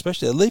reckon,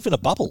 especially, they live in a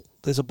bubble.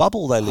 There's a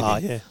bubble they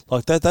live in. Yeah.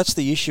 Like that. That's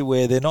the issue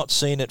where they're not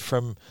seeing it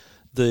from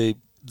the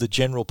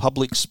general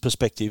public's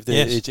perspective.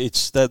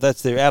 That's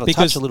they're out of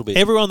touch a little bit.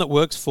 Everyone that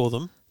works for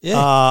them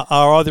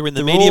are either in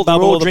the media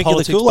bubble all or the drinking the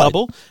politics Kool-Aid.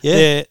 bubble.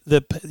 Yeah.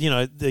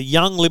 The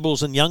young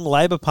Liberals and young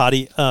Labor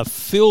Party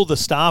fill the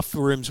staff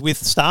rooms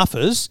with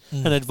staffers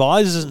and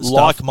advisors and stuff.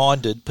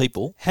 Like-minded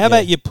people. How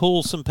about you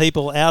pull some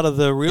people out of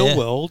the real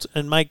world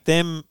and make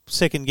them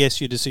second guess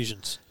your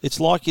decisions? It's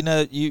like,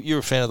 you're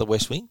a fan of the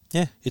West Wing.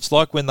 Yeah. It's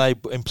like when they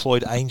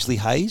employed Ainsley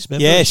Hayes.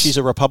 Remember? Yes. She's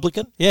a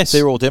Republican. Yes.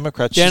 They're all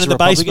Democrats. Down She's in a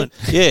the Republican.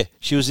 basement. Yeah.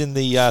 She was in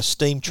the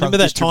steam trunk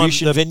Remember that time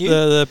distribution venue.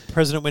 the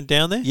president went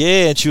down there?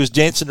 Yeah, and she was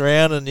dancing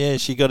around, and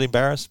she got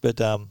embarrassed. But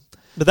that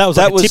was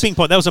like a tipping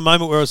point. That was a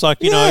moment where it was like,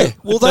 it they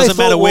doesn't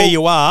matter thought, where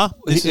you are.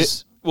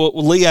 Well,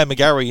 Leo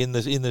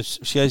McGarry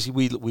she goes,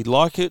 we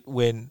like it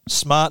when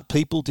smart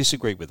people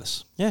disagree with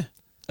us. Yeah.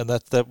 And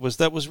that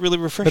was really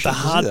refreshing. But the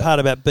hard part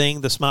about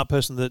being the smart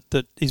person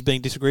that is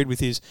being disagreed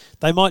with is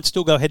they might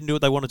still go ahead and do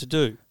what they wanted to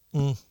do.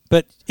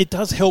 But it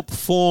does help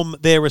form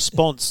their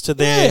response to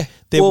their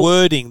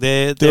wording,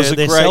 their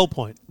sell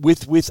point.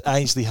 With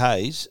Ainsley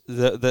Hayes,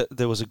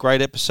 there was a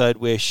great episode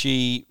where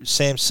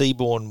Sam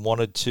Seaborn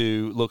wanted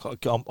to, look,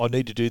 I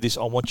need to do this.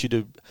 I want you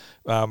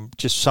to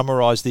just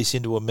summarise this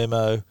into a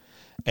memo.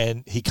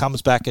 And he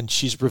comes back and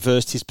she's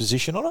reversed his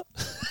position on it.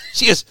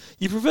 She goes,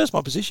 "You've reversed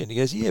my position." He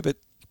goes, "Yeah, but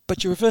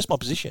you reversed my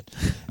position."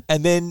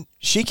 And then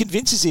she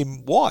convinces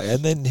him why,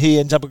 and then he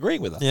ends up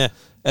agreeing with her. Yeah.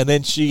 And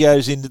then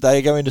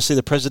they go in to see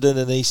the president,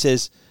 and he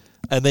says,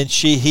 and then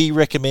he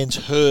recommends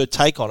her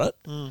take on it,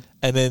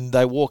 and then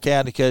they walk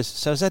out, and he goes,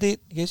 "So is that it?"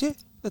 He goes, "Yeah,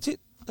 that's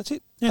it,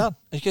 yeah. done."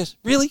 And he goes,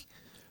 "Really?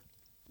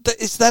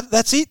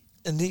 That's it?"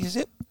 And he goes,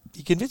 "Yep,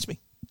 you convinced me."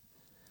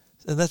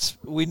 And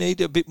we need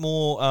a bit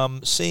more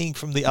seeing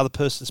from the other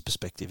person's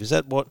perspective.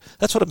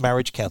 That's what a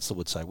marriage counsellor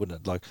would say,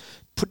 wouldn't it? Like,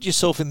 put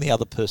yourself in the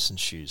other person's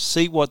shoes,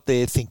 see what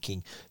they're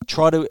thinking,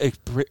 try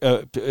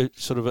to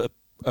sort of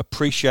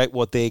appreciate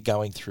what they're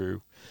going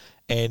through,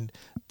 and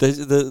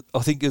I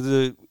think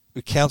the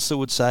counsellor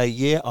would say,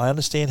 "Yeah, I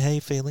understand how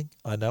you're feeling.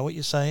 I know what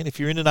you're saying. If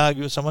you're in an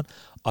argument with someone,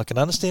 I can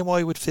understand why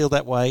you would feel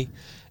that way."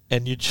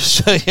 And you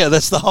just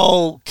that's the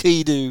whole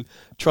key to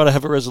try to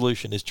have a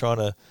resolution is trying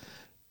to.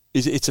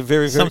 It's a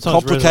very, very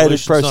sometimes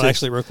complicated process. Not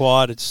actually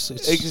required. It's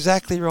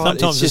exactly right.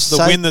 Sometimes it's the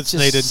win that's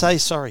needed. Say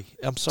sorry.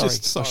 I'm sorry.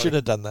 Sorry. I shouldn't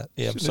have done that.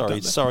 Yeah, I'm sorry.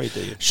 Sorry,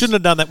 dear. Shouldn't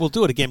have done that. We'll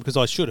do it again because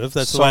I should have.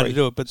 That's the way to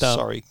do it. But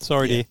sorry,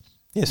 dear.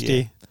 Yes,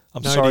 dear.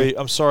 I'm sorry. Dear.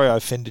 I'm sorry. I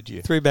offended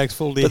you. 3 bags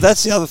full, dear. But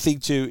that's the other thing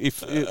too.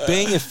 If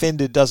being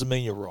offended doesn't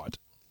mean you're right.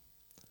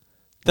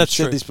 That's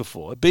true. I've said this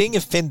before. Being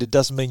offended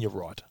doesn't mean you're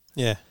right.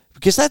 Yeah.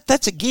 Because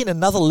that's again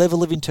another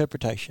level of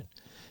interpretation.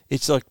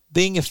 It's like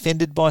being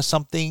offended by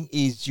something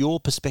is your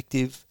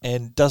perspective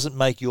and doesn't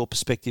make your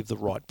perspective the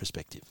right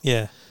perspective.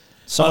 Yeah.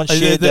 Someone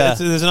shared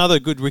there's another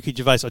good Ricky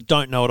Gervais. I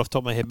don't know it off the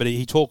top of my head, but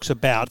he talks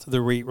about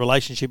the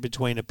relationship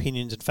between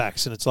opinions and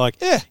facts. And it's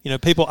like,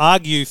 people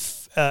argue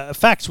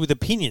facts with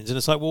opinions. And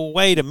it's like, well,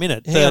 wait a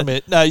minute. Hang on a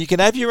minute. No, you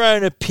can have your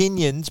own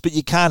opinions, but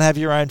you can't have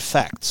your own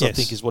facts, yes. I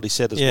think is what he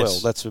said as well.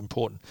 That's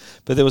important.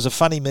 But there was a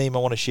funny meme I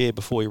want to share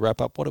before we wrap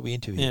up. What are we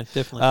into here? Yeah,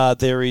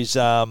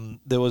 definitely.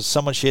 There was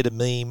someone shared a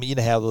meme. You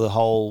know how the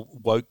whole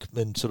woke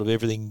and sort of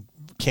everything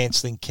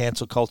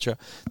cancel culture.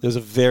 There was a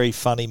very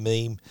funny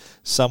meme.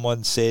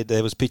 Someone said,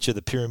 there was a picture of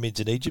the pyramids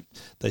in Egypt.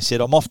 They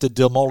said, "I'm off to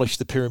demolish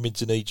the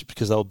pyramids in Egypt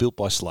because they were built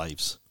by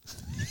slaves."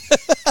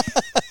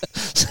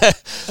 So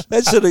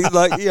that's sort of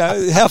like,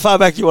 how far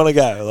back you want to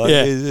go. Like,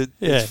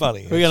 it's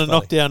funny. We're going to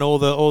knock down all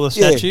the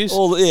statues.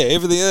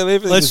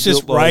 Everything. Let's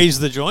just raise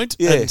the joint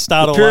and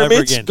start the all over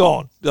pyramids again.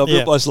 Gone. They're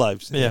built by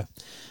slaves. Yeah.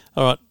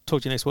 All right.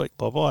 Talk to you next week.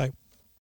 Bye-bye.